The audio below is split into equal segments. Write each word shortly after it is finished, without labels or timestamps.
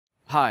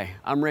Hi,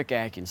 I'm Rick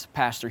Atkins,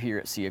 pastor here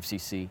at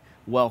CFCC.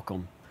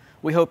 Welcome.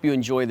 We hope you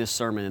enjoy this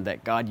sermon and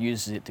that God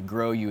uses it to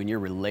grow you in your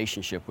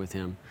relationship with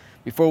Him.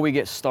 Before we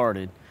get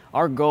started,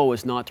 our goal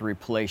is not to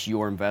replace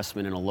your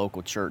investment in a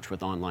local church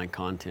with online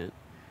content.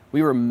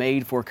 We were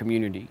made for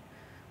community.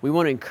 We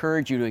want to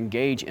encourage you to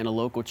engage in a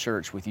local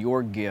church with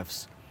your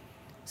gifts.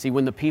 See,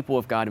 when the people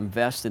of God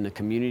invest in the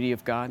community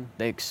of God,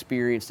 they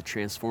experience the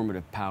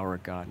transformative power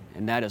of God,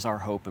 and that is our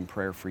hope and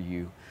prayer for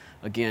you.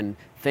 Again,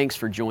 thanks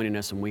for joining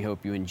us, and we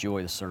hope you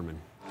enjoy the sermon.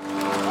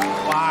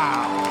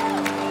 Wow.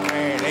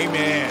 Man,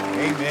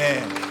 amen.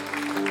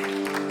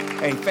 Amen.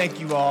 Hey, thank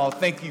you all.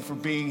 Thank you for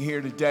being here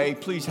today.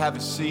 Please have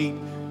a seat.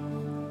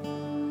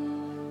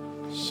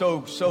 So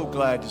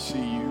glad to see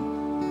you.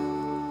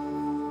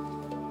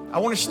 I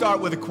want to start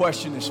with a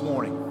question this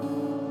morning.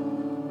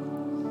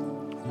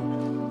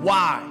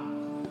 Why?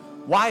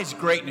 Why is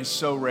greatness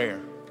so rare?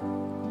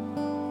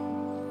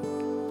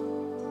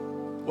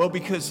 Well,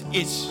 because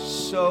it's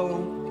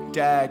so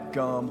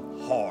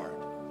dadgum hard.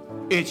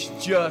 It's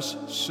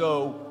just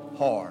so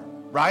hard,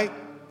 right?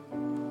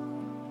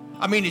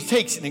 I mean, it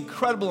takes an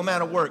incredible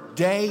amount of work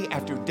day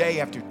after day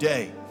after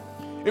day.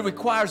 It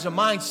requires a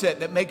mindset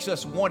that makes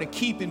us want to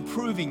keep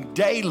improving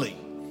daily.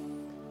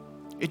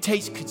 It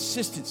takes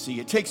consistency,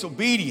 it takes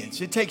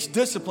obedience, it takes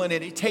discipline,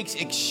 and it takes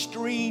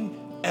extreme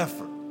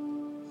effort.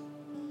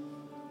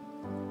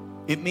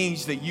 It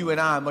means that you and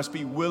I must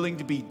be willing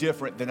to be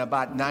different than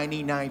about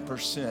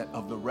 99%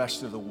 of the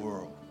rest of the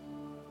world.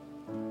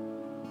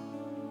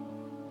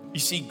 You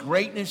see,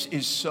 greatness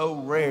is so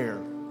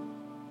rare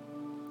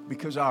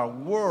because our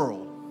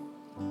world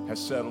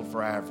has settled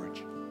for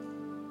average.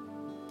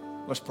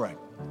 Let's pray.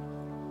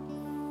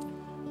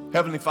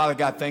 Heavenly Father,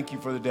 God, thank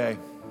you for the day.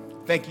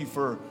 Thank you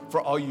for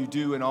all you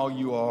do and all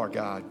you are,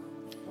 God.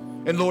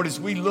 And Lord, as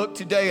we look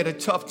today at a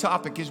tough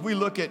topic, as we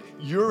look at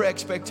your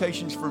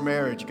expectations for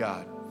marriage,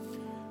 God,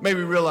 may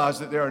we realize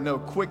that there are no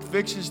quick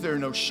fixes, there are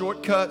no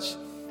shortcuts,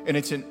 and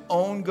it's an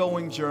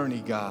ongoing journey,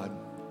 God,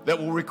 that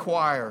will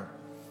require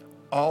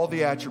all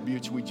the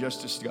attributes we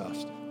just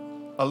discussed,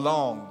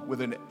 along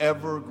with an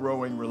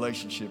ever-growing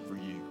relationship for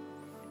you.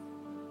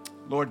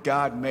 Lord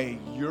God, may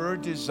your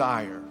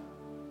desire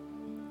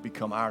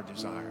become our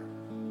desire.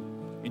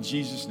 In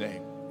Jesus'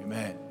 name,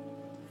 amen.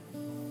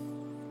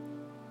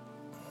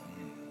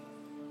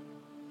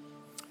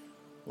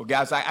 Well,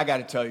 guys, I got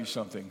to tell you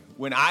something.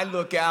 When I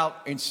look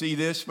out and see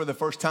this for the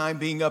first time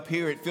being up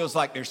here, it feels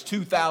like there's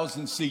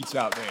 2,000 seats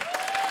out there.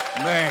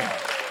 Man,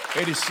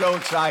 it is so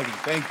exciting.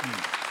 Thank you.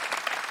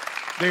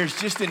 There's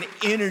just an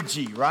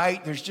energy,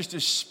 right? There's just a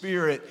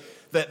spirit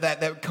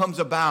that comes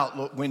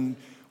about when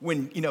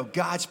you know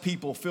God's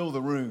people fill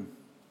the room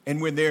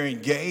and when they're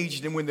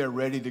engaged and when they're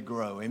ready to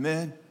grow.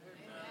 Amen?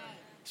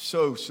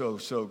 So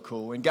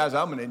cool. And guys,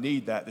 I'm going to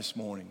need that this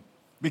morning.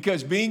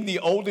 Because being the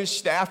oldest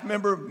staff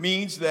member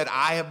means that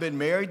I have been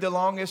married the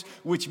longest,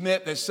 which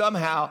meant that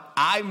somehow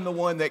I'm the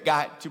one that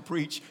got to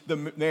preach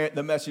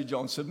the message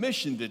on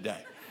submission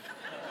today.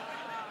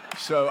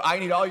 So I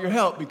need all your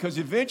help because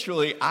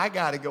eventually I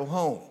got to go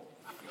home.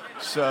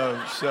 So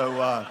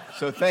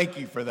thank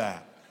you for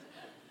that.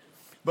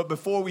 But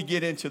before we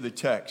get into the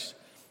text,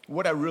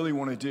 what I really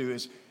want to do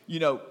is, you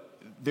know,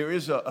 there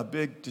is a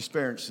big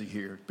disparity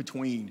here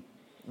between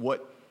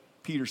what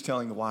Peter's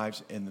telling the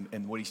wives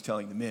and what he's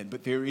telling the men.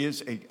 But there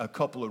is a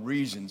couple of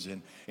reasons,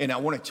 and I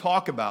want to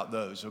talk about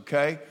those,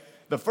 okay?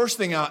 The first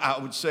thing I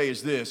would say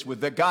is this: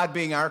 with that God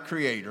being our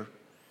creator,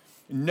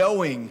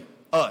 knowing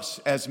us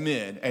as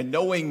men and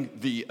knowing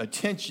the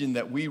attention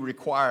that we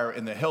require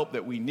and the help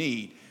that we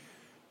need,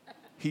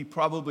 he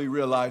probably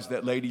realized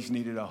that ladies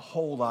needed a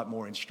whole lot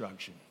more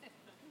instruction.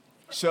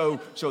 So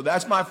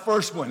that's my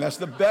first one. That's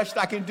the best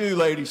I can do,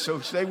 ladies, so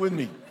stay with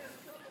me.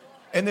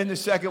 And then the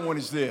second one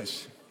is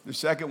this. The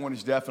second one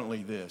is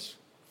definitely this.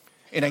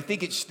 And I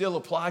think it still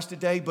applies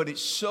today, but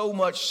it's so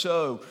much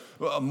so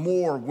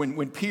more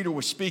when Peter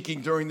was speaking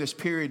during this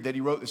period that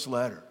he wrote this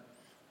letter.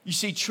 You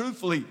see,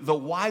 truthfully, the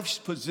wife's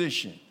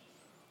position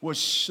was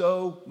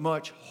so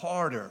much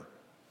harder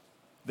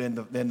than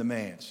the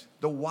man's.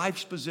 The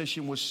wife's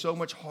position was so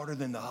much harder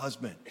than the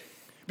husband.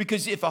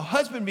 Because if a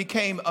husband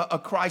became a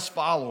Christ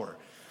follower,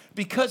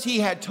 because he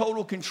had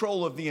total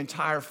control of the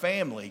entire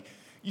family,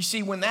 you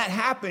see, when that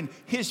happened,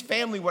 his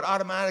family would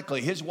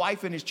automatically, his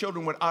wife and his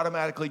children would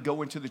automatically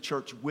go into the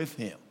church with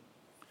him.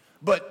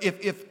 But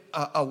if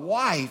a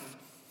wife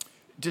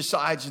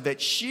decides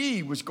that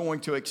she was going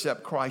to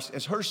accept Christ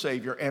as her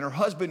Savior and her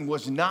husband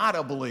was not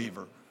a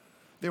believer,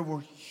 there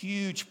were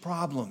huge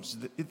problems.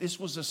 This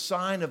was a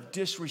sign of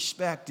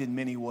disrespect in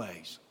many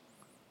ways.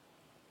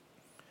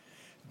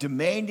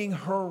 Demanding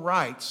her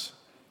rights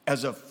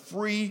as a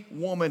free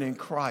woman in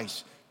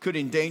Christ could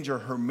endanger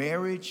her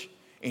marriage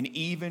and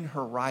even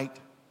her right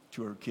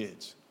to her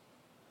kids.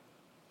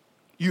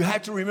 You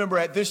have to remember,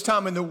 at this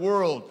time in the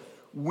world,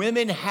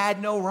 women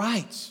had no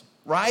rights,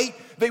 right?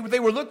 They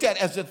were looked at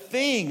as a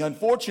thing,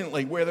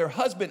 unfortunately, where their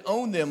husband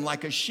owned them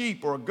like a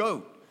sheep or a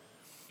goat.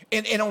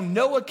 And on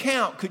no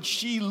account could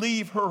she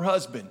leave her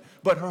husband,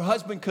 but her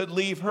husband could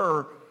leave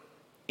her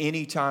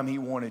anytime he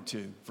wanted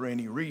to for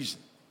any reason.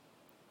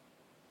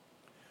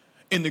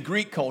 In the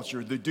Greek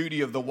culture, the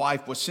duty of the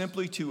wife was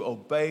simply to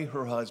obey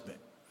her husband.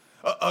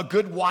 A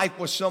good wife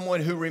was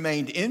someone who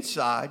remained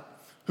inside,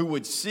 who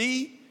would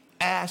see,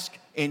 ask,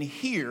 and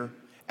hear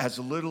as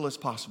little as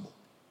possible.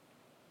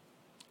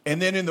 And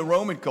then in the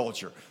Roman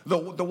culture,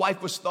 the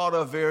wife was thought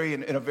of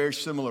in a very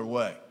similar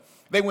way.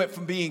 They went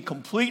from being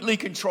completely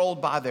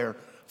controlled by their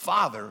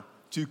father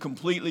to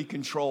completely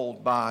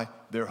controlled by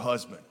their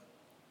husband.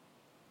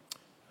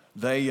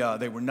 They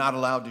were not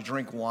allowed to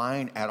drink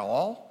wine at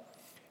all.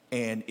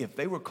 And if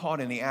they were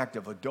caught in the act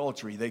of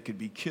adultery, they could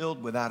be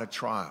killed without a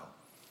trial.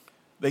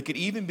 They could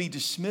even be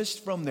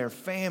dismissed from their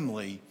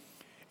family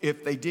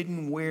if they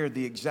didn't wear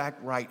the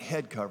exact right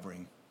head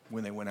covering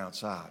when they went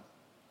outside.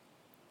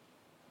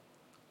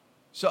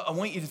 So I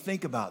want you to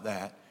think about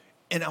that,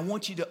 and I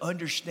want you to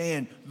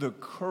understand the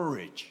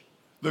courage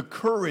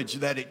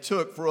that it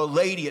took for a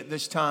lady at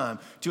this time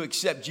to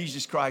accept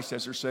Jesus Christ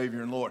as her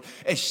Savior and Lord,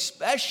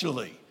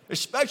 especially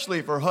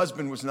if her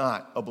husband was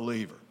not a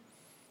believer.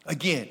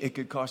 Again, it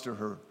could cost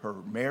her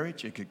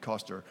marriage, it could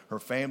cost her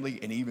family,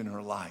 and even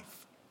her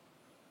life.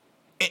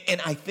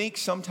 And I think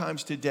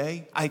sometimes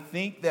today, I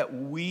think that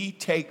we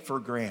take for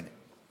granted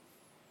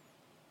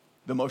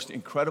the most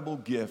incredible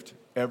gift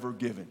ever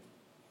given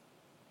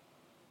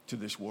to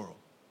this world,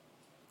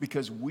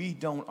 because we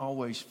don't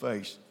always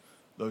face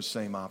those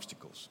same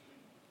obstacles.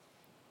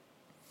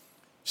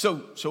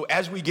 So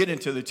as we get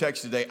into the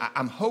text today,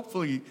 I hope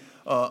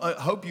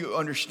you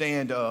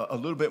understand a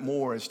little bit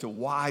more as to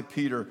why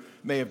Peter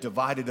may have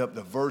divided up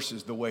the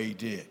verses the way he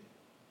did.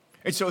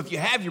 And so if you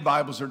have your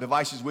Bibles or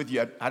devices with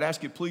you, I'd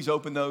ask you please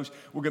open those.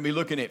 We're going to be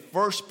looking at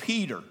 1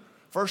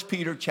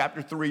 Peter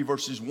chapter 3,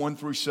 verses 1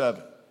 through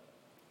 7.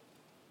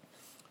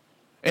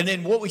 And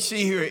then what we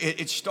see here,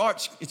 it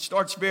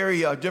starts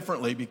very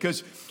differently,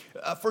 because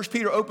 1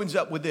 Peter opens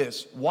up with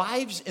this: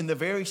 wives, in the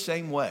very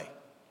same way.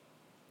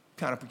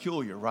 Kind of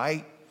peculiar,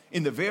 right?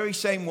 In the very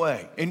same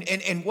way.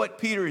 And what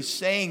Peter is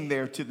saying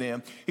there to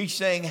them, he's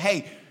saying,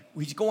 hey,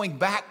 he's going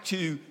back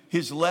to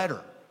his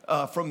letter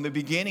from the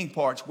beginning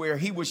parts, where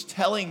he was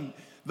telling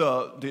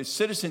the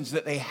citizens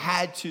that they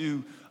had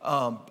to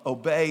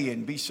obey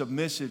and be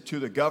submissive to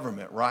the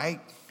government,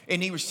 right?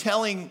 And he was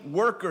telling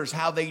workers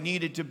how they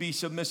needed to be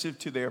submissive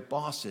to their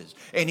bosses.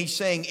 And he's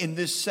saying, in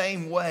this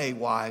same way,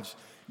 wives,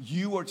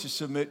 you are to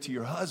submit to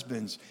your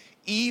husbands,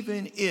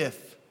 even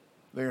if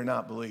they are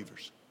not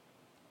believers.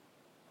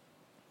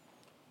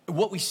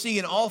 What we see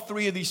in all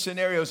three of these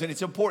scenarios, and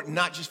it's important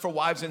not just for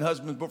wives and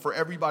husbands, but for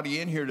everybody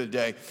in here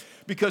today,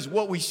 because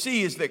what we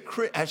see is that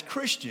as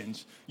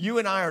Christians, you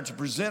and I are to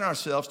present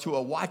ourselves to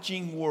a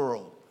watching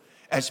world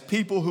as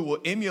people who will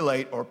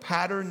emulate or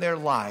pattern their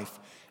life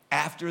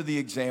after the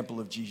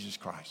example of Jesus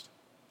Christ.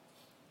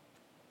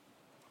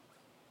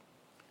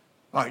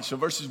 All right, so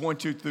verses 1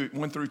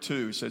 through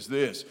 2 says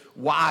this: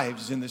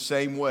 wives, in the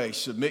same way,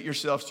 submit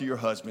yourselves to your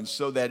husbands,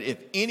 so that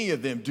if any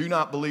of them do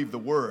not believe the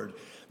word,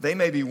 they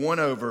may be won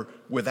over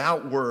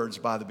without words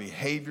by the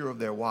behavior of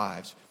their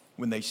wives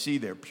when they see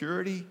their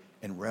purity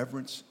and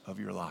reverence of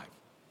your life.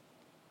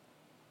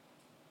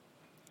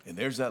 And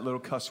there's that little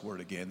cuss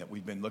word again that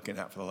we've been looking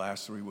at for the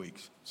last 3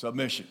 weeks: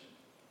 submission,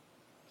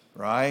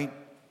 right?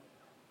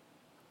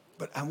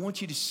 But I want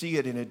you to see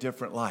it in a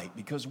different light,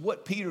 because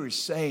what Peter is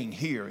saying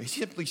here,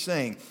 he's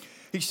saying,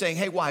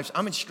 hey, wives,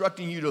 I'm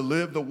instructing you to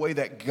live the way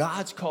that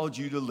God's called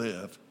you to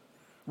live,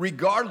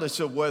 regardless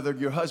of whether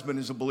your husband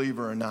is a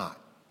believer or not.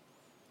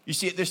 You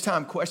see, at this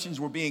time, questions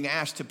were being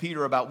asked to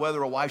Peter about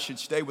whether a wife should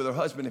stay with her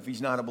husband if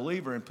he's not a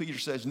believer. And Peter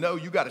says, no,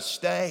 you got to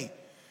stay.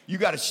 You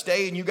got to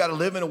stay, and you got to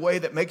live in a way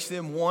that makes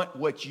them want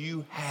what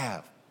you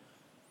have.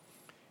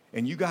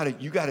 And you got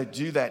to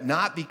do that,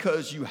 not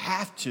because you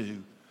have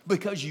to,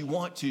 because you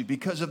want to,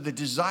 because of the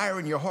desire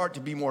in your heart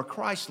to be more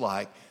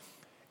Christ-like,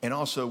 and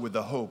also with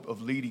the hope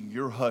of leading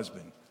your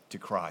husband to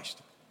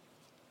Christ.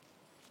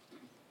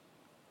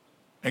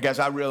 And guys,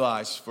 I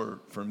realize for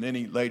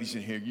many ladies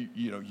in here,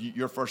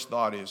 your first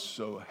thought is,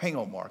 so hang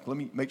on, Mark, let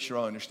me make sure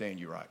I understand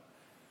you right.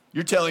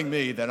 You're telling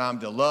me that I'm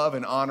to love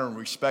and honor and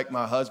respect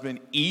my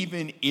husband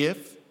even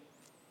if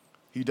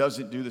he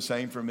doesn't do the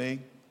same for me?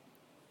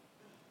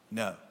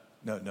 No,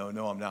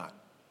 I'm not.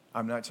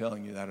 I'm not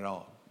telling you that at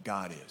all.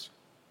 God is.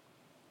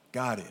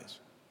 God is.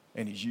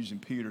 And he's using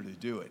Peter to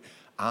do it.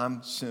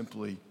 I'm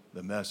simply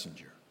the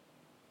messenger.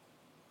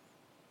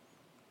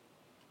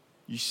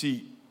 You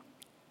see,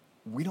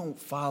 we don't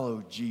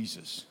follow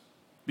Jesus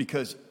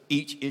because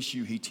each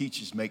issue he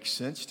teaches makes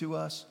sense to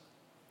us.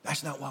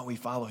 That's not why we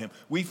follow him.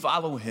 We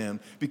follow him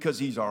because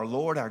he's our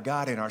Lord, our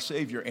God, and our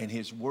Savior, and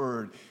his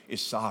word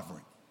is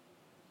sovereign.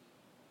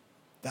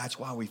 That's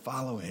why we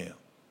follow him.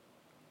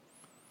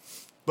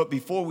 But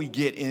before we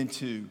get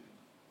into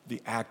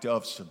the act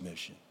of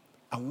submission,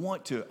 I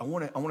want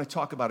to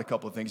talk about a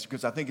couple of things,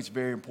 because I think it's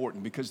very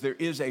important, because there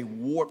is a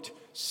warped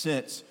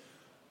sense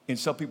in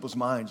some people's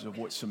minds of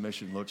what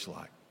submission looks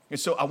like. And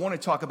so I want to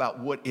talk about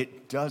what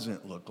it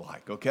doesn't look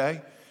like,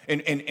 okay?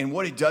 And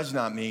what it does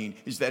not mean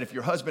is that if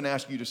your husband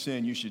asks you to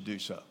sin, you should do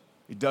so.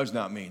 It does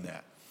not mean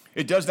that.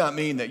 It does not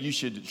mean that you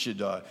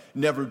should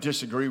never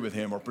disagree with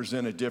him or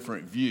present a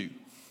different view.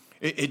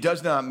 It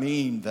does not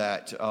mean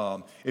that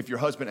if your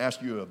husband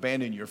asks you to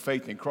abandon your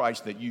faith in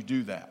Christ that you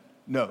do that.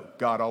 No,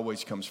 God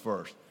always comes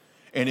first.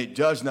 And it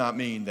does not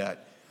mean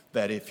that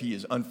if he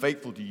is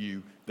unfaithful to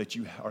you, that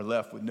you are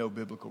left with no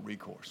biblical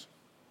recourse.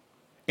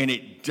 And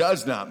it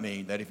does not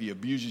mean that if he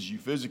abuses you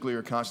physically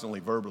or constantly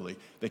verbally,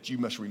 that you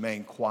must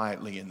remain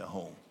quietly in the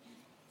home.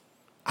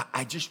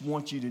 I just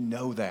want you to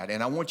know that.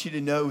 And I want you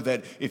to know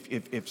that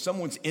if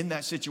someone's in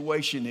that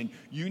situation and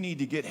you need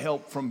to get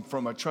help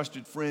from a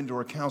trusted friend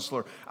or a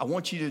counselor, I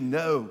want you to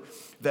know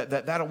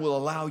that will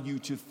allow you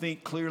to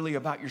think clearly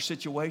about your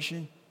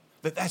situation.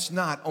 That's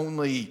not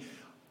only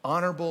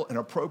honorable and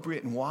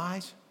appropriate and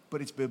wise,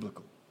 but it's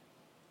biblical.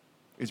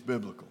 It's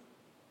biblical.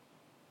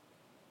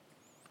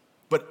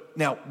 But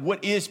now,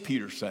 what is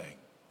Peter saying?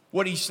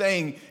 What he's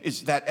saying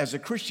is that as a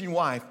Christian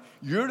wife,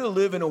 you're to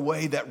live in a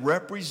way that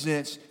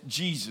represents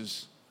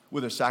Jesus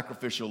with a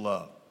sacrificial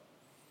love,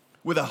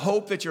 with a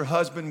hope that your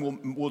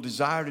husband will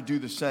desire to do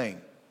the same.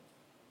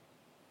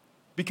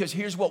 Because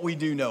here's what we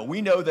do know.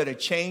 We know that a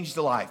changed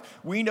life,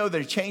 we know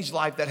that a changed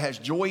life that has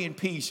joy and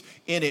peace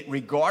in it,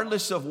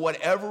 regardless of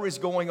whatever is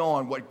going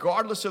on,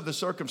 regardless of the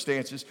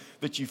circumstances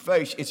that you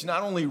face, it's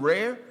not only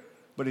rare,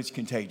 but it's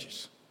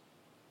contagious.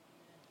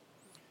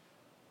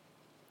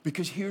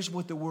 Because here's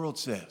what the world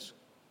says.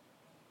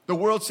 The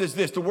world says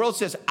this. The world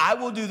says, I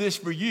will do this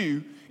for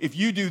you if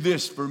you do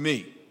this for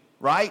me,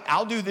 right?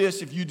 I'll do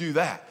this if you do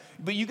that.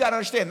 But you got to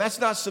understand, that's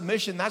not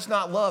submission. That's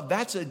not love.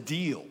 That's a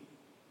deal.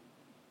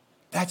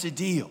 That's a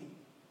deal.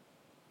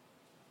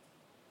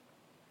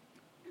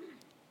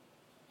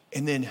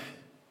 And then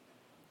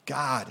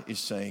God is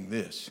saying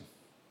this.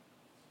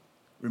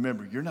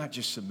 Remember, you're not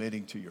just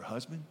submitting to your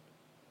husband.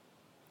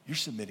 You're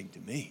submitting to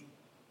me.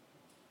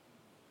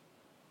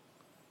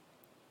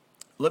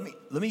 Let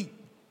me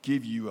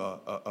give you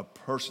a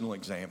personal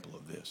example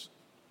of this.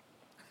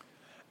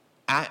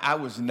 I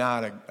was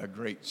not a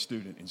great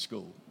student in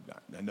school.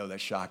 I know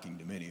that's shocking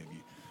to many of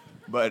you.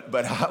 But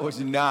I was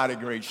not a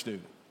great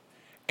student.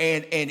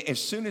 And as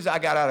soon as I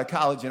got out of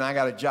college and I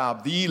got a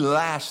job, the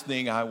last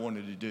thing I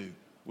wanted to do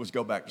was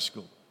go back to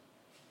school.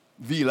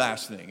 The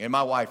last thing. And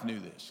my wife knew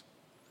this.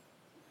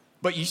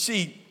 But you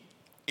see,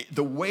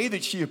 the way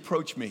that she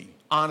approached me,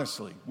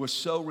 honestly, was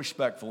so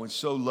respectful and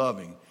so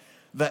loving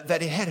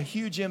that it had a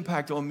huge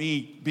impact on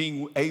me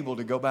being able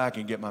to go back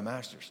and get my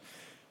master's.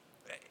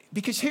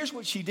 Because here's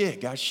what she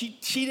did, guys. She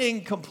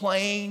didn't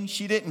complain.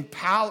 She didn't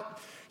pout.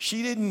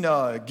 She didn't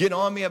get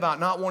on me about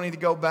not wanting to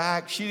go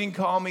back. She didn't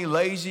call me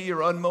lazy or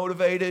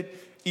unmotivated,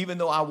 even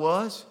though I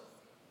was.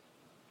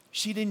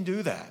 She didn't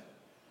do that.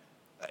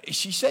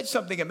 She said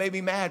something that made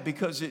me mad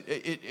because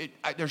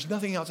there's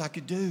nothing else I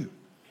could do.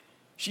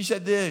 She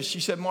said this. She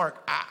said,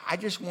 Mark, I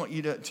just want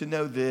you to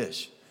know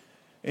this.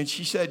 And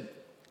she said,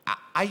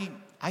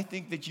 I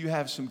think that you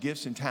have some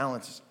gifts and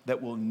talents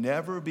that will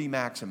never be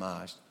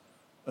maximized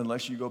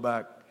unless you go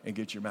back and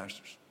get your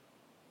master's.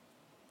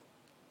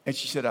 And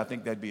she said, I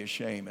think that'd be a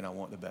shame, and I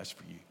want the best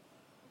for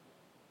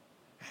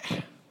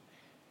you.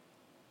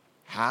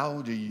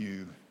 How do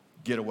you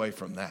get away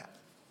from that?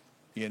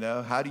 You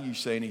know, how do you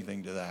say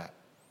anything to that?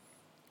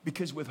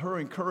 Because with her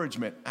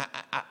encouragement,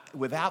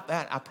 without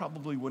that, I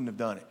probably wouldn't have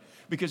done it.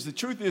 Because the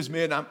truth is,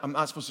 man, I'm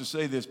not supposed to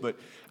say this, but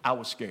I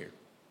was scared.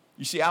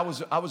 You see, I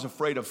was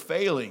afraid of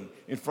failing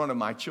in front of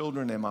my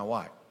children and my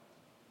wife.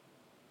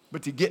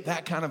 But to get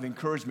that kind of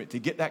encouragement, to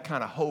get that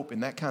kind of hope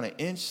and that kind of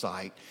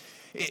insight,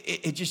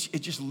 it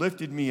just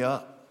lifted me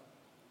up.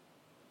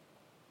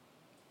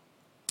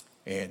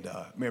 And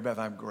Mary Beth,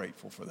 I'm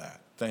grateful for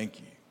that. Thank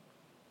you.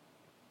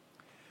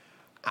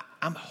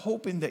 I'm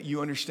hoping that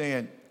you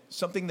understand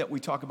something that we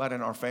talk about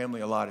in our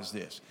family a lot is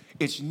this.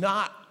 It's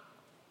not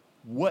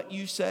what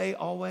you say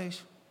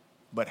always,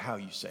 but how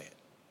you say it.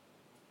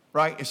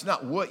 Right? It's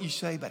not what you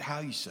say, but how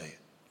you say it.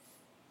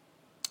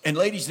 And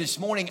ladies, this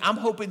morning, I'm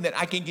hoping that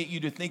I can get you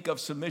to think of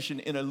submission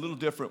in a little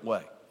different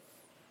way.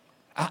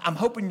 I'm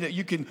hoping that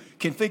you can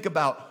think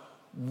about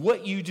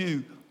what you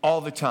do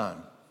all the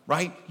time,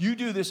 right? You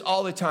do this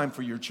all the time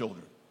for your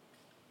children.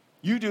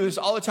 You do this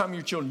all the time for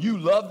your children. You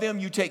love them,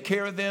 you take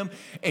care of them,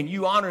 and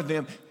you honor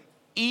them,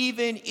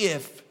 even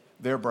if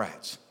they're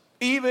brats.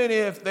 Even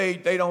if they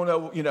don't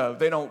know,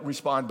 they don't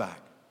respond back.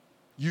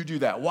 You do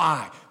that.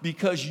 Why?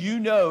 Because you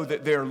know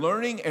that they're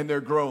learning and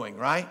they're growing,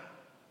 right?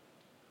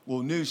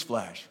 Well,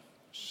 newsflash,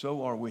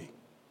 so are we.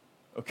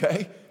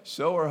 Okay?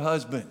 So are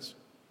husbands.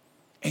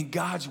 And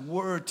God's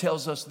word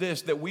tells us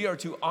this, that we are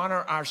to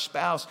honor our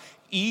spouse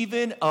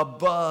even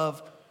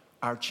above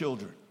our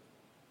children.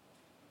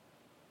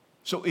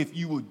 So if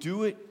you will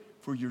do it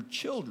for your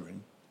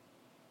children,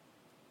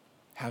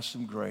 have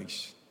some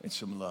grace and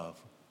some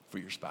love for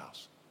your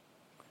spouse.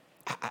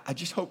 I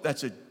just hope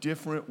that's a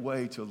different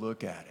way to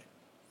look at it.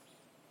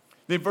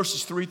 Then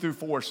verses 3 through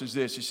 4 says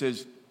this. It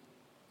says,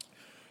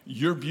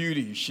 Your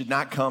beauty should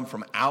not come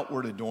from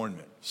outward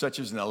adornment, such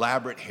as an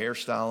elaborate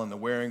hairstyle and the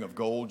wearing of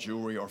gold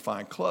jewelry or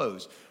fine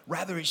clothes.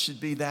 Rather, it should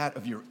be that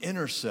of your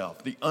inner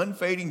self, the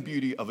unfading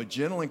beauty of a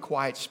gentle and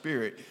quiet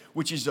spirit,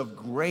 which is of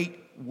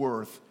great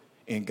worth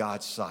in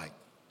God's sight.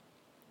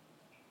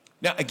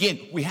 Now, again,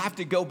 we have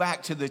to go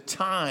back to the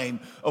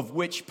time of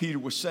which Peter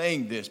was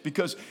saying this,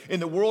 because in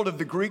the world of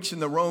the Greeks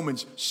and the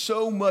Romans,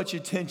 so much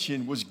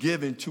attention was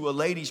given to a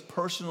lady's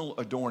personal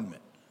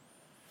adornment.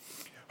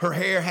 Her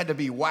hair had to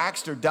be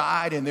waxed or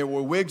dyed, and there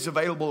were wigs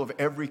available of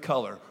every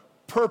color.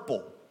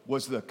 Purple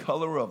was the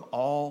color of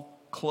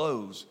all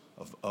clothes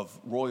of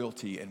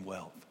royalty and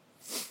wealth.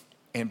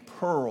 And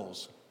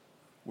pearls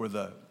were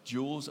the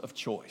jewels of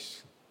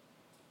choice.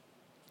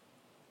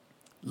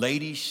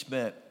 Ladies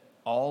spent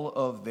all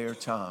of their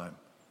time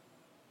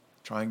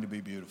trying to be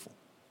beautiful.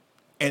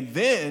 And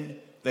then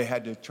they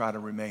had to try to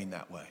remain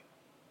that way.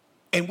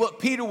 And what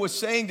Peter was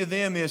saying to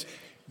them is,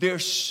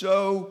 there's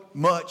so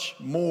much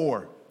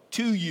more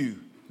to you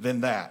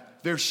than that.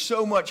 There's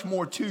so much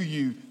more to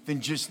you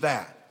than just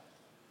that.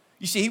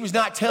 You see, he was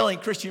not telling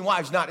Christian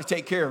wives not to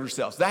take care of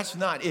themselves. That's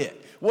not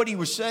it. What he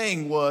was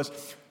saying was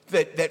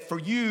that for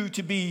you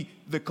to be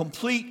the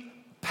complete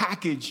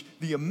package,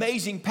 the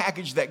amazing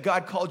package that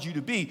God called you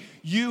to be,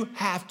 you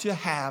have to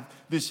have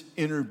this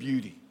inner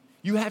beauty.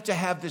 You have to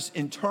have this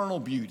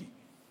internal beauty.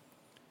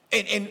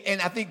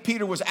 And I think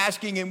Peter was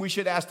asking, and we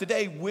should ask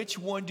today, which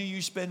one do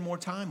you spend more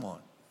time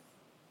on?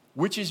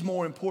 Which is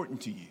more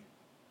important to you?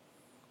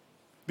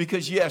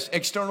 Because yes,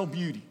 external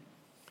beauty,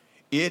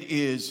 it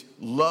is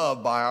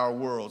loved by our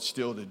world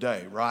still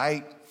today,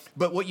 right?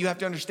 But what you have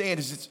to understand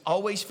is it's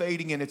always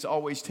fading and it's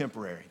always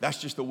temporary. That's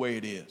just the way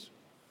it is.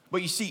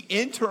 But you see,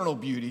 internal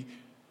beauty,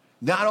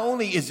 not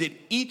only is it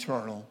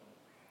eternal,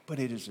 but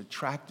it is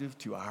attractive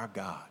to our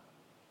God.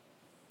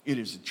 It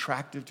is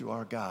attractive to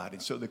our God.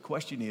 And so the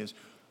question is,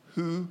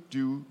 who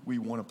do we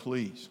want to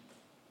please?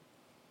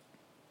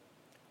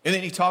 And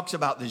then he talks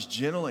about this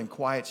gentle and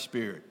quiet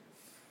spirit.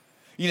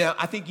 You know,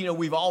 I think,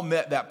 we've all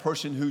met that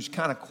person who's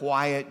kind of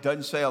quiet,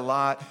 doesn't say a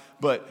lot,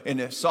 but in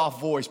a soft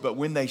voice, but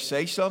when they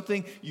say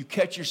something, you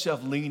catch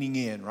yourself leaning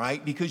in,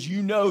 right? Because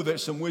you know that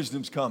some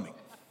wisdom's coming.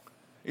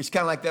 It's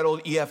kind of like that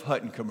old E.F.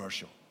 Hutton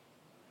commercial.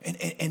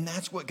 And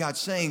that's what God's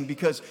saying,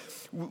 because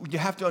you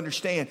have to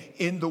understand,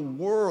 in the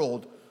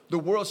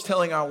world's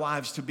telling our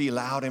wives to be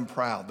loud and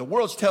proud. The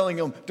world's telling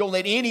them, don't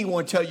let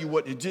anyone tell you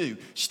what to do.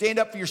 Stand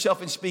up for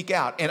yourself and speak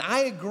out. And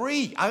I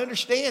agree. I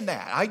understand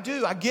that. I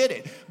do. I get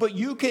it. But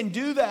you can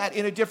do that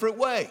in a different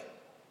way,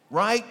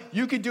 right?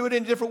 You can do it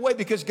in a different way,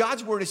 because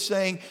God's word is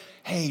saying,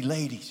 hey,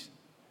 ladies,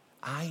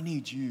 I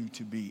need you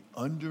to be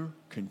under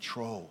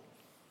control.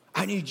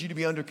 I need you to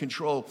be under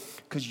control,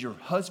 because your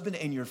husband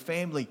and your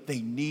family, they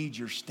need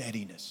your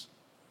steadiness.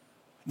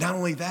 Not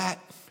only that,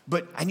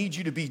 but I need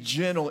you to be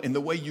gentle in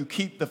the way you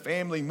keep the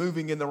family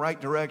moving in the right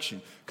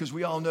direction, because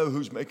we all know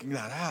who's making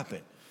that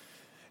happen.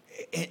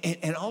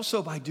 And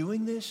also by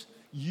doing this,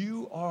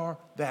 you are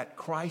that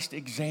Christ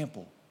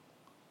example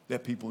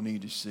that people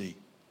need to see.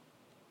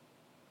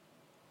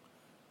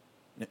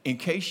 In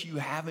case you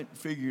haven't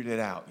figured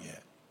it out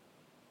yet,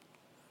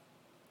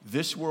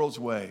 this world's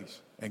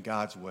ways and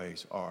God's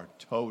ways are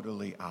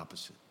totally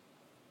opposite.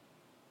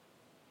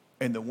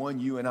 And the one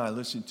you and I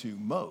listen to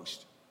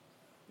most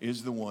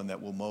is the one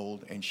that will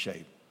mold and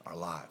shape our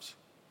lives.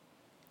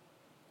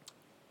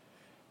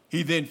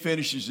 He then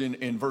finishes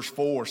in verse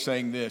 4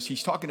 saying this.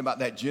 He's talking about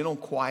that gentle,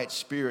 quiet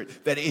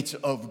spirit, that it's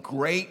of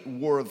great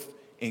worth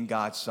in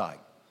God's sight.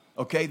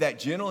 Okay, that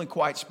gentle and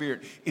quiet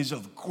spirit is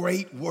of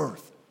great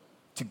worth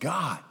to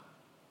God.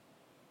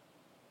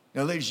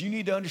 Now, ladies, you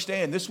need to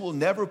understand, this will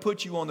never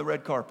put you on the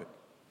red carpet.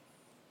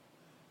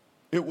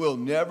 It will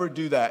never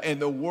do that.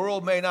 And the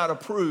world may not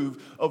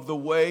approve of the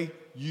way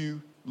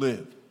you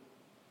live.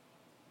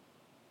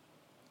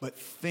 But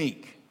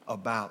think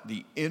about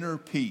the inner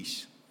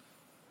peace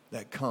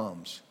that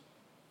comes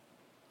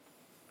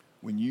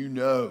when you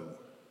know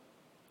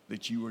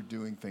that you are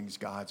doing things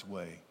God's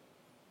way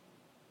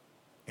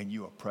and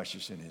you are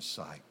precious in His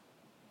sight.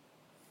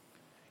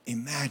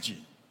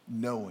 Imagine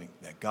knowing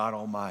that God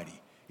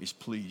Almighty is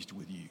pleased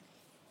with you.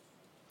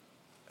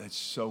 That's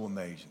so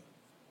amazing.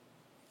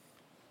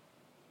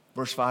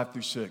 Verse 5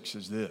 through 6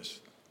 says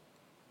this.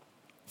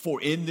 For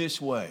in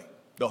this way,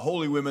 the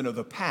holy women of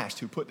the past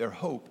who put their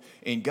hope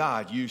in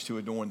God used to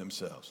adorn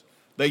themselves.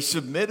 They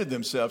submitted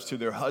themselves to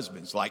their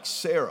husbands, like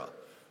Sarah,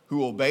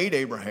 who obeyed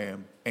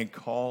Abraham and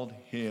called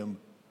him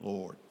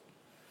Lord.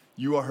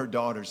 You are her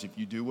daughters if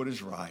you do what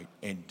is right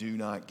and do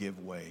not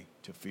give way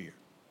to fear.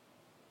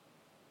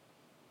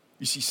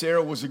 You see,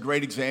 Sarah was a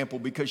great example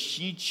because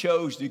she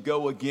chose to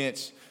go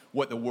against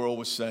what the world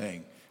was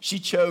saying. She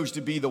chose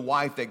to be the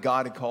wife that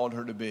God had called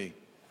her to be.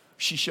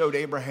 She showed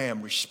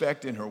Abraham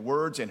respect in her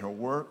words and her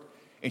work,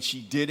 and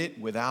she did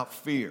it without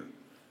fear.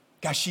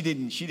 Gosh, she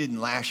didn't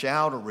lash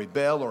out or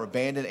rebel or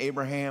abandon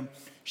Abraham.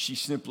 She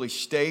simply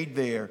stayed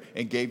there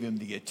and gave him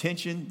the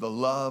attention, the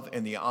love,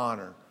 and the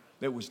honor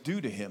that was due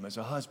to him as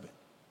a husband.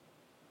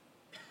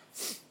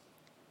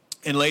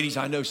 And ladies,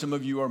 I know some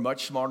of you are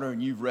much smarter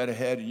and you've read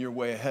ahead and you're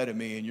way ahead of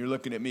me and you're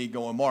looking at me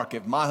going, Mark,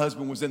 if my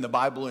husband was in the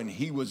Bible and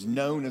he was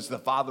known as the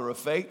father of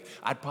faith,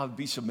 I'd probably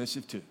be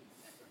submissive too.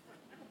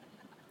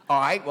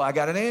 All right, well, I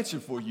got an answer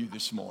for you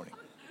this morning.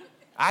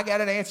 I got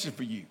an answer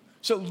for you.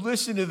 So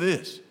listen to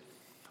this.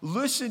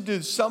 Listen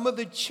to some of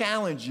the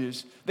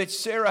challenges that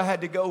Sarah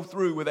had to go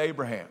through with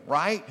Abraham,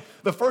 right?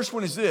 The first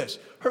one is this.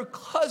 Her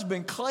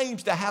husband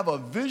claims to have a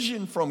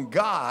vision from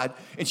God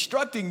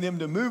instructing them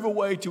to move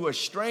away to a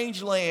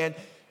strange land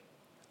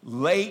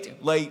late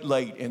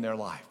in their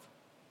life.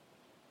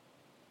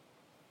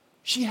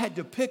 She had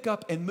to pick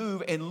up and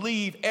move and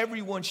leave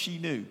everyone she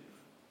knew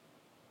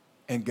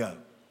and go.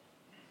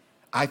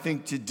 I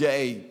think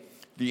today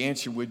the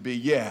answer would be,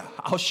 yeah,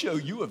 I'll show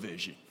you a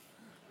vision,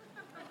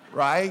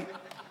 right?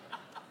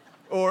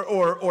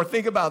 Or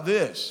think about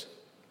this.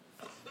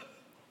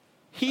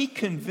 He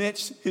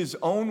convinced his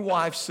own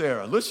wife,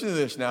 Sarah. Listen to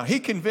this now. He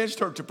convinced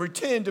her to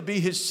pretend to be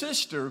his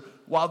sister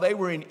while they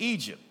were in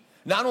Egypt.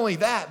 Not only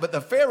that, but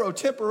the Pharaoh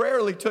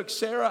temporarily took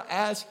Sarah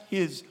as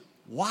his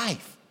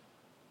wife.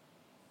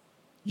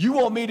 You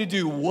want me to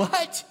do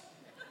what?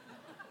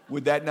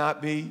 Would that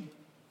not be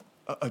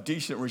a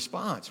decent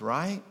response,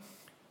 right?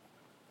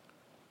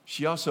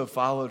 She also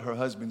followed her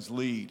husband's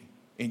lead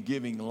in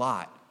giving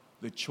Lot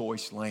the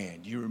choice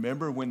land. You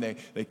remember when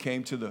they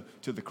came to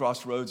the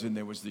crossroads and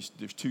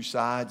there's two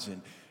sides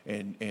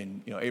and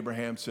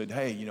Abraham said,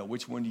 hey,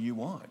 which one do you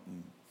want?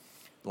 And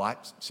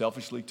Lot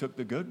selfishly took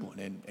the good one,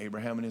 and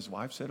Abraham and his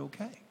wife said,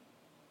 okay.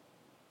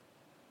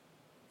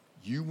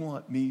 You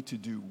want me to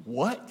do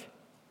what?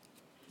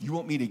 You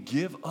want me to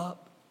give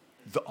up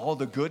all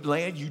the good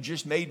land? You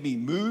just made me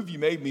move, you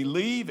made me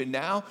leave, and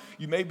now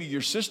you made me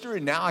your sister,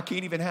 and now I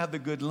can't even have the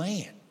good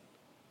land.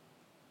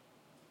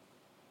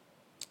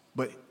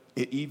 But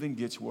it even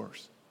gets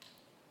worse,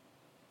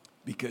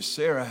 because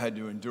Sarah had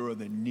to endure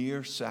the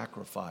near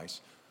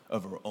sacrifice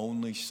of her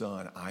only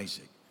son,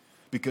 Isaac,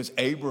 because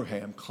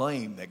Abraham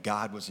claimed that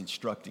God was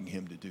instructing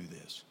him to do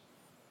this.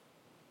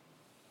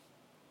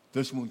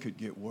 This one could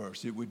get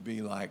worse. It would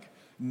be like,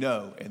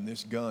 no, and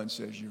this gun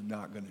says you're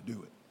not going to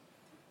do it.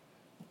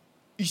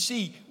 You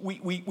see,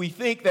 we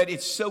think that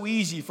it's so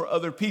easy for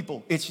other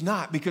people. It's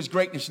not, because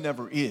greatness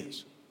never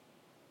is.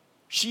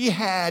 She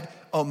had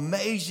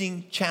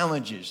amazing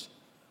challenges,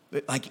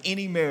 like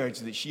any marriage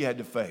that she had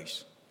to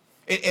face.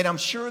 And I'm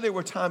sure there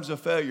were times of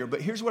failure,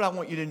 but here's what I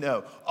want you to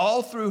know.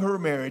 All through her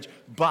marriage,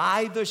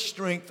 by the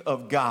strength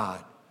of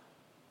God,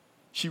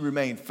 she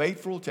remained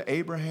faithful to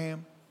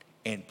Abraham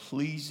and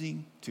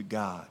pleasing to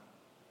God.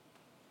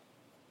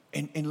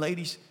 And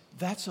ladies,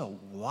 that's a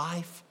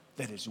life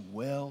that is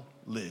well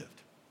lived.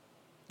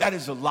 That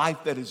is a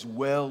life that is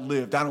well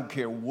lived. I don't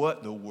care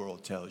what the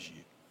world tells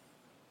you.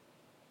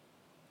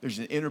 There's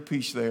an inner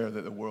peace there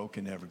that the world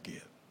can never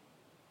give.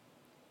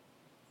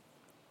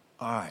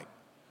 All right.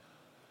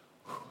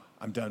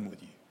 I'm done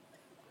with you.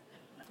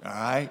 All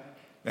right?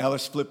 Now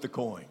let's flip the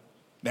coin.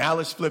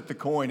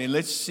 And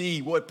let's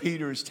see what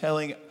Peter is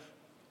telling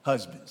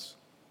husbands.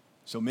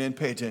 So men,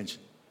 pay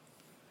attention.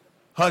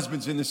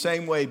 Husbands, in the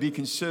same way, be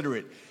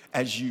considerate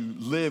as you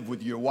live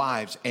with your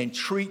wives and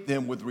treat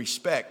them with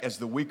respect as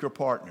the weaker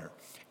partner,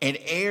 and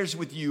heirs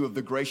with you of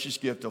the gracious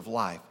gift of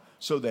life,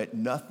 so that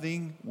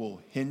nothing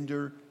will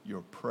hinder your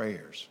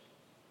prayers.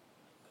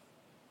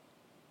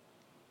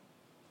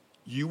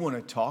 You want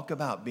to talk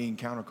about being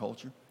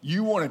counterculture?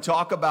 You want to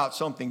talk about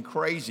something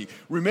crazy?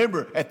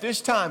 Remember, at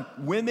this time,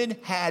 women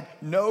had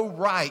no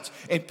rights.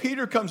 And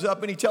Peter comes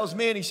up and he tells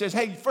men, he says,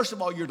 hey, first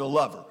of all, you're to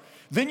love her.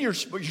 Then you're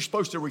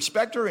supposed to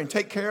respect her and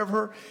take care of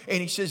her.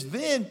 And he says,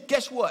 then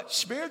guess what?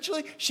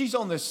 Spiritually, she's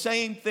on the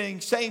same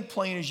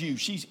plane as you.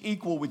 She's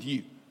equal with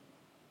you.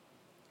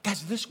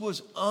 Guys, this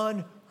was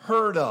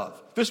unheard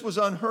of.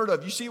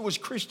 You see, it was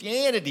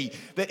Christianity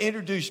that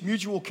introduced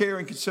mutual care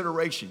and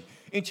consideration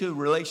into the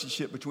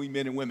relationship between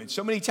men and women.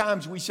 So many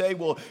times we say,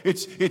 well,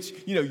 it's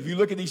you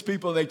look at these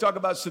people and they talk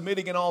about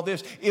submitting and all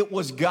this. It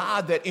was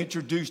God that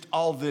introduced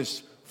all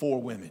this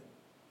for women.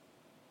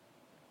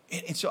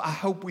 And so I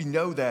hope we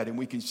know that and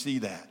we can see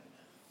that.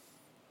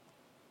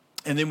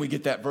 And then we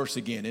get that verse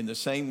again, in the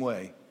same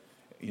way.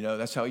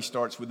 That's how he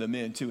starts with the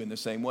men too, in the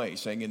same way.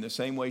 He's saying, in the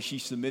same way she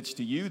submits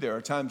to you, there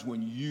are times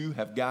when you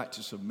have got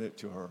to submit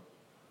to her.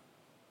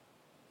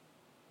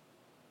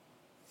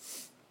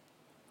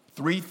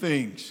 3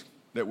 things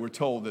that we're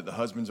told that the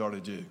husbands are to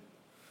do.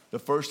 The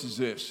first is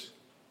this: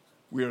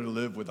 we are to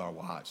live with our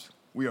wives.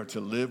 We are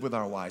to live with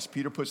our wives.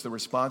 Peter puts the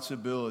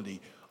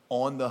responsibility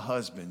on the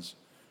husbands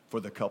for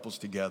the couple's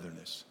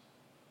togetherness.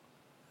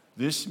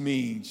 This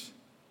means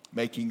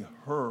making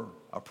her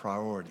a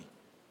priority,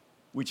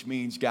 which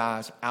means,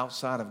 guys,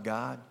 outside of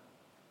God,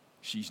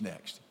 she's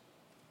next.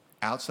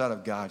 Outside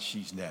of God,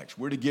 she's next.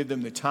 We're to give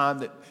them the time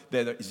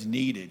that is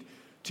needed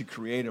to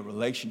create a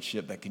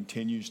relationship that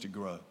continues to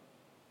grow.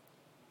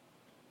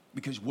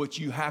 Because what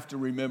you have to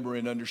remember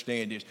and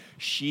understand is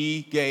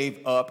she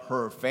gave up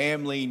her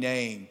family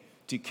name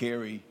to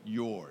carry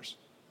yours.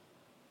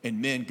 And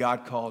men,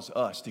 God calls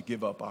us to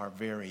give up our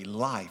very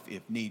life,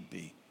 if need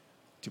be,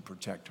 to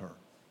protect her.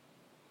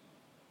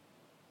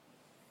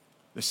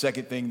 The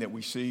second thing that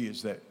we see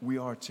is that we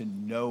are to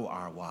know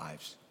our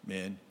wives,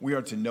 men. We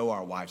are to know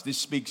our wives. This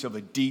speaks of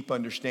a deep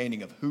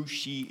understanding of who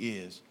she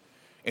is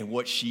and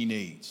what she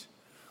needs.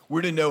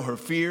 We're to know her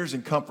fears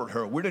and comfort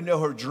her. We're to know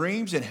her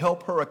dreams and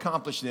help her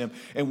accomplish them.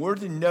 And we're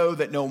to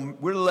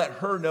let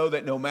her know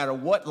that no matter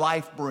what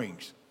life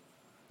brings,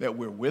 that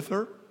we're with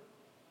her,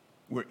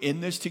 we're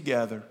in this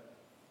together,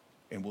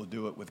 and we'll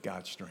do it with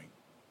God's strength.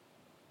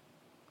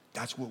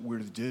 That's what we're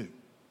to do.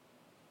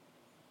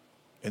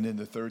 And then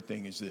the third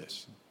thing is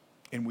this,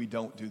 and we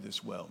don't do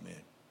this well, men.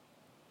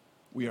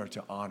 We are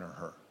to honor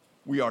her.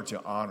 We are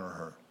to honor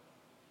her.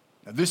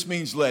 Now, this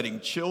means letting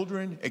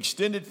children,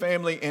 extended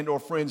family, and or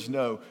friends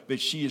know that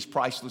she is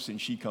priceless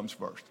and she comes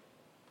first.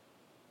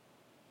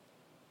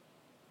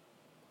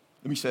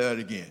 Let me say that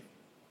again.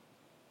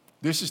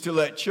 This is to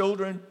let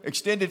children,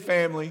 extended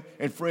family,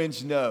 and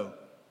friends know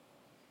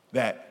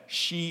that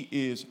she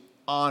is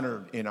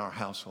honored in our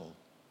household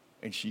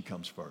and she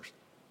comes first.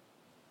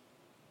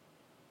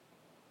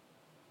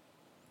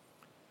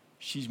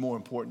 She's more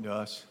important to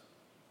us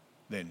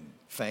than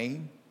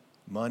fame,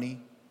 money,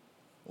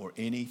 or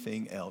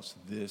anything else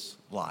this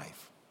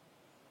life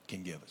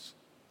can give us.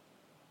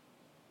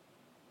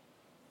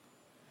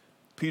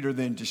 Peter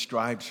then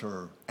describes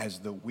her as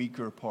the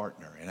weaker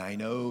partner. And I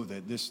know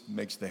that this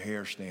makes the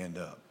hair stand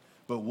up.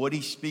 But what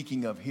he's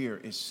speaking of here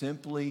is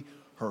simply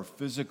her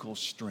physical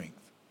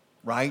strength,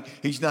 right?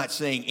 He's not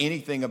saying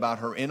anything about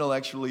her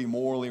intellectually,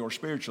 morally, or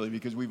spiritually,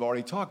 because we've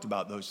already talked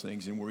about those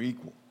things and we're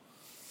equal.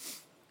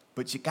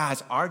 But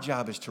guys, our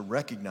job is to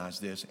recognize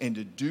this and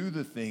to do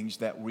the things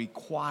that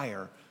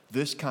require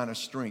this kind of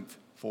strength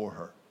for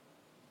her.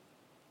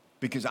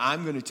 Because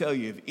I'm going to tell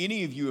you, if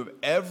any of you have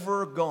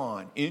ever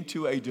gone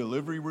into a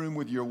delivery room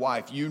with your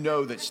wife, you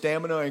know that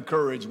stamina and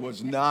courage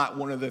was not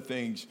one of the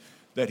things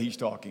that he's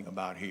talking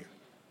about here.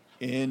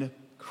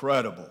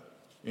 Incredible.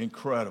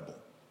 Incredible.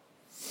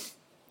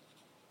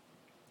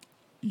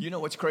 You know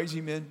what's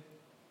crazy, men?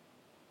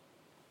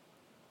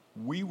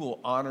 We will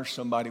honor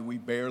somebody we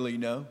barely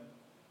know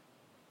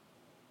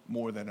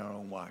more than our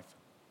own wife.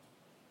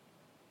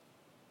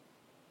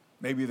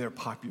 Maybe they're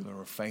popular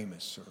or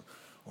famous,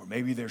 or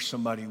maybe they're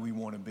somebody we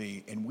want to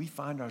be, and we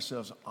find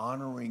ourselves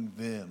honoring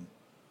them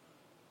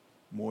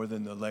more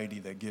than the lady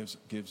that gives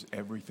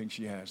everything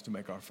she has to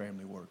make our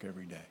family work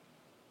every day.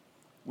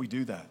 We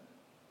do that.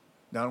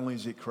 Not only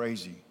is it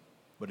crazy,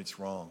 but it's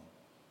wrong.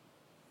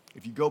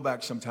 If you go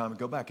back sometime,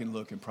 go back and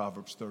look in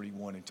Proverbs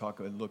 31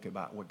 and look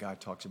about what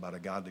God talks about a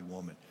godly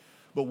woman.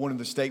 But one of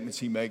the statements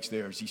he makes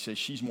there is he says,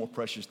 she's more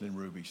precious than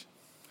rubies,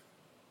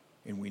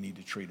 and we need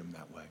to treat them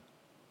that way.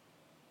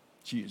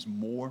 She is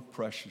more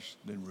precious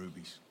than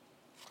rubies.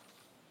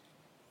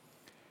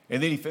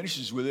 And then he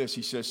finishes with this.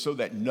 He says, so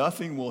that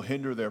nothing will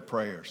hinder their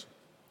prayers.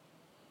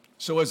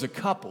 So as a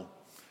couple,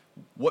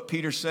 what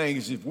Peter's saying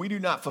is if we do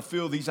not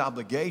fulfill these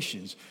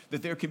obligations,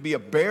 that there can be a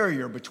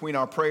barrier between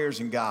our prayers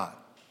and God.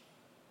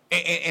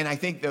 And I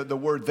think the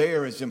word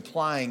there is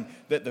implying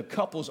that the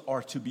couples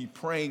are to be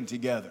praying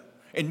together.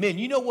 And men,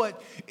 you know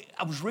what?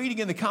 I was reading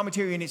in the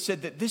commentary and it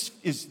said that this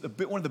is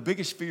one of the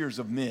biggest fears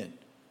of men,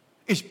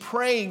 is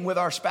praying with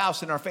our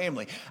spouse and our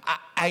family.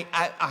 I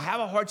have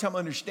a hard time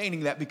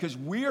understanding that because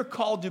we are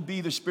called to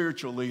be the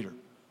spiritual leader.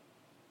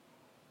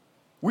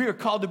 We are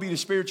called to be the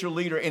spiritual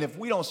leader, and if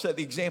we don't set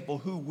the example,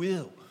 who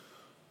will?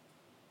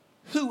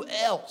 Who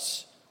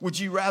else would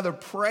you rather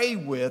pray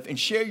with and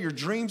share your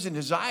dreams and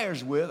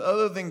desires with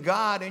other than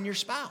God and your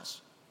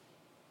spouse?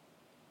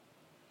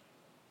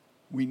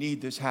 We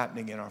need this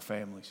happening in our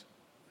families.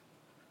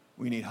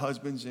 We need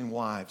husbands and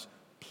wives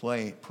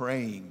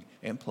praying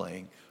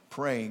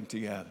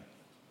together.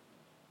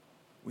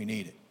 We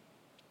need it.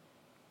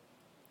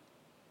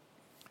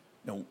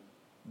 Now,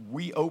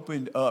 we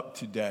opened up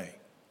today.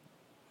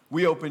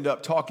 We opened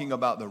up talking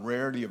about the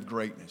rarity of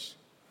greatness.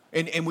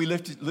 And we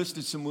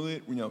listed some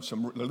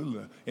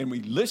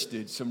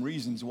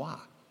reasons why,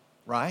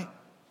 right?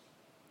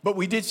 But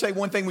we did say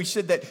one thing. We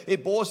said that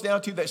it boils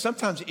down to that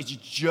sometimes it's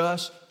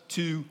just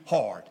too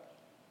hard.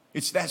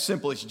 It's that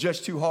simple. It's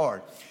just too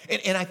hard.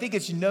 And I think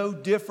it's no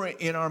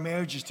different in our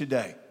marriages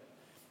today.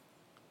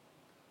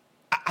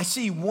 I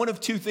see one of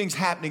two things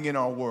happening in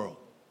our world.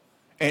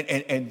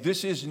 And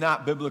this is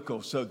not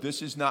biblical. So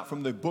this is not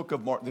from the book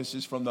of Mark. This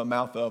is from the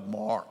mouth of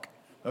Mark.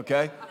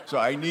 Okay? So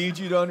I need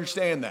you to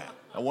understand that.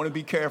 I want to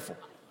be careful.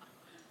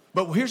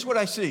 But here's what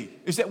I see,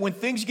 is that when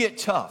things get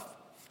tough,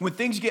 when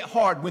things get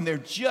hard, when they're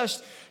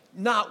just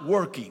not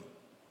working,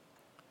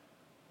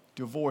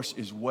 divorce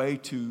is way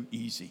too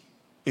easy.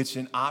 It's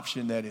an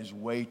option that is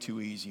way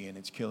too easy, and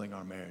it's killing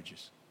our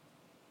marriages.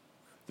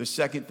 The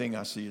second thing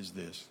I see is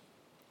this.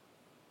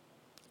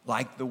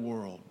 Like the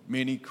world,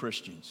 many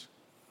Christians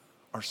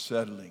are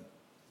settling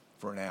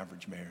for an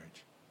average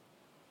marriage.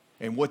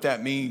 And what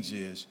that means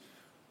is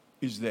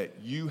that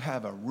you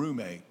have a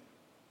roommate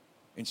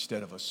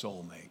instead of a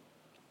soulmate.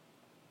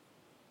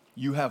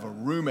 You have a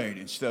roommate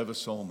instead of a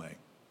soulmate.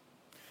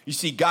 You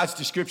see, God's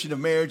description of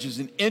marriage is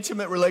an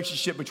intimate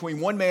relationship between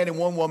one man and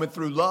one woman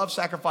through love,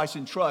 sacrifice,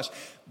 and trust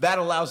that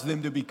allows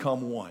them to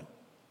become one.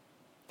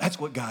 That's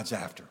what God's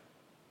after.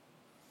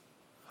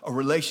 A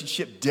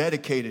relationship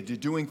dedicated to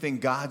doing things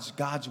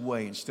God's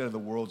way instead of the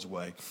world's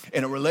way.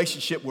 And a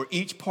relationship where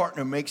each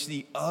partner makes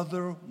the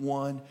other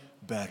one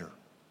better.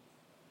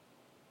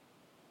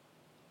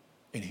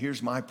 And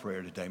here's my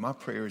prayer today. My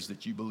prayer is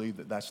that you believe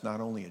that that's not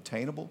only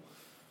attainable,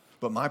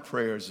 but my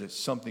prayer is that it's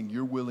something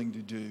you're willing to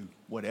do,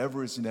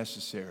 whatever is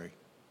necessary,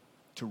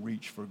 to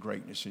reach for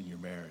greatness in your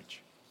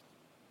marriage.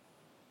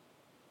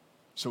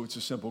 So it's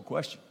a simple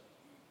question.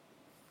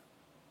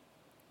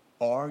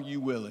 Are you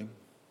willing,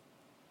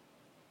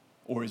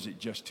 or is it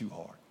just too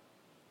hard?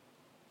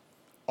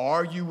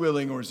 Are you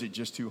willing, or is it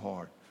just too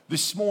hard?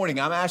 This morning,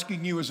 I'm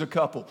asking you as a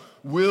couple,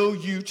 will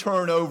you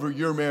turn over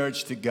your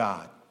marriage to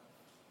God?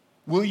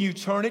 Will you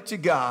turn it to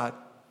God,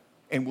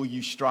 and will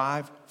you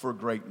strive for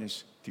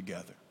greatness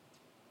together?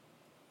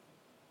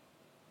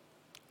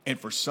 And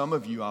for some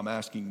of you, I'm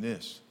asking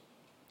this.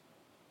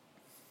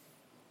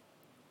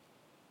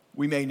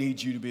 We may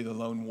need you to be the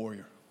lone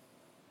warrior.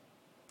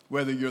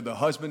 Whether you're the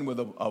husband with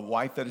a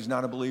wife that is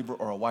not a believer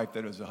or a wife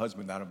that is a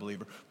husband not a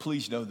believer,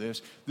 please know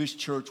this. This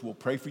church will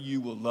pray for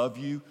you, will love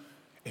you,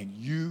 and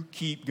you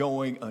keep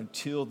going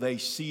until they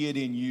see it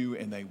in you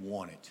and they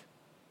want it.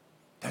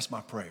 That's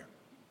my prayer.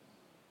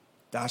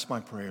 That's my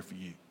prayer for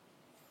you.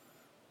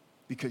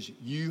 Because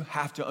you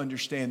have to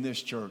understand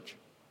this, church.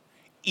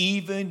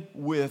 Even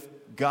with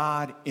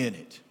God in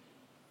it,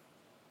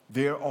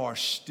 there are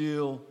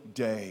still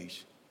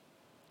days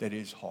that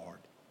is hard.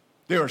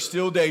 There are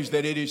still days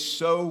that it is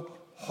so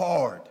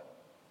hard.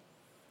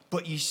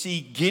 But you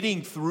see,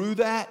 getting through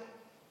that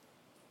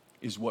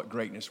is what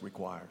greatness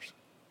requires.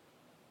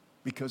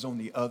 Because on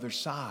the other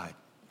side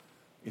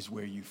is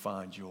where you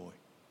find joy.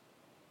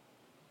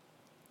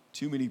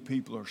 Too many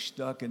people are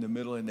stuck in the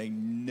middle and they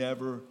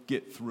never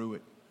get through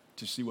it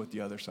to see what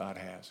the other side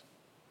has.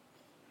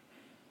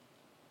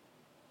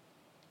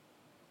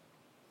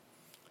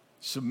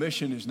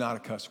 Submission is not a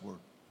cuss word.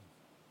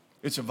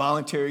 It's a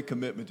voluntary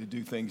commitment to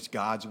do things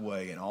God's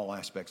way in all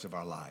aspects of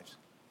our lives.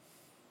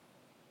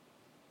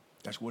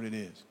 That's what it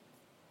is.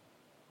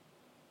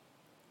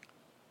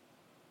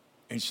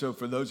 And so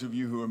for those of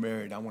you who are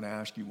married, I want to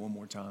ask you one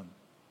more time.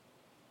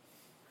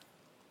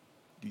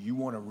 Do you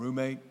want a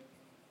roommate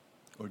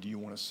or do you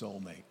want a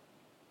soulmate?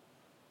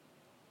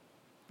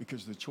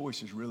 Because the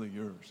choice is really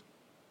yours.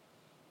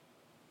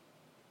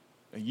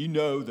 And you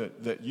know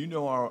that you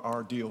know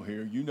our deal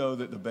here. You know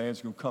that the band's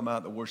going to come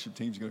out, the worship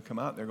team's going to come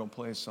out, and they're going to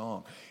play a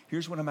song.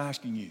 Here's what I'm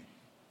asking you.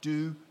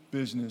 Do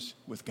business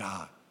with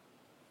God.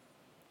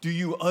 Do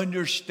you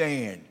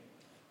understand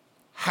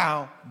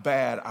how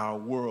bad our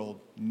world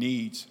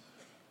needs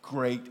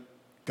great,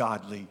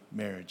 godly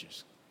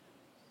marriages?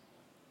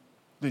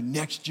 The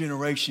next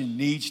generation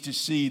needs to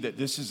see that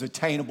this is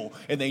attainable,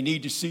 and they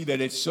need to see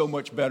that it's so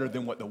much better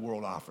than what the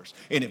world offers.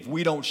 And if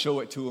we don't show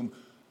it to them,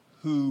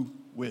 who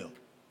will?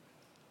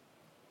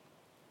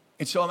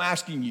 And so I'm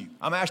asking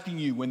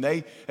you, when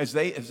as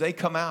they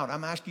come out,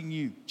 I'm asking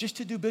you just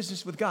to do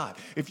business with God.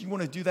 If you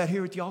want to do that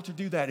here at the altar,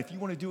 do that. If you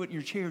want to do it in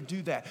your chair,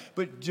 do that.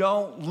 But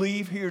don't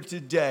leave here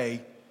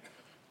today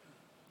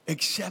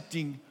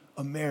accepting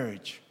a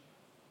marriage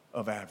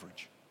of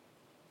average.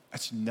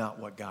 That's not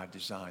what God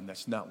designed.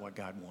 That's not what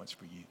God wants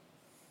for you.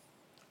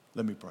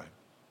 Let me pray.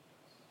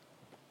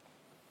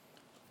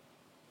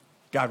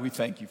 God, we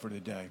thank you for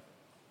today.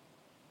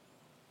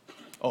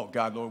 Oh,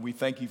 God, Lord, we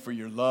thank you for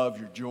your love,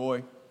 your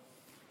joy.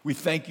 We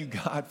thank you,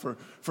 God,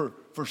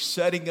 for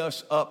setting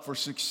us up for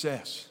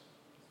success,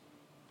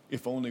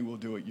 if only we'll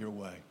do it your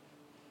way.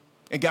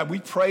 And God, we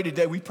pray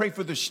today, we pray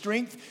for the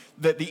strength,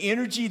 that the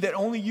energy that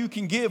only you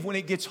can give when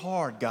it gets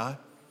hard, God.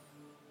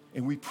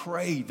 And we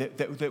pray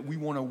that we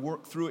want to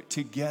work through it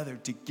together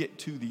to get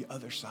to the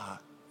other side.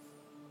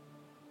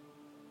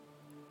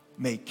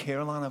 May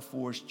Carolina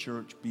Forest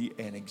Church be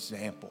an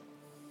example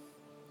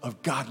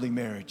of godly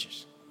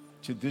marriages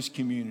to this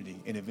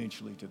community and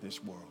eventually to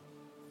this world.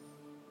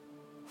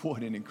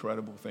 What an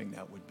incredible thing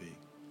that would be.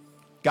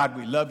 God,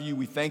 we love you,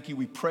 we thank you,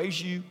 we praise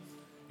you,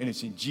 and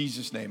it's in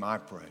Jesus' name I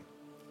pray.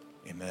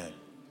 Amen.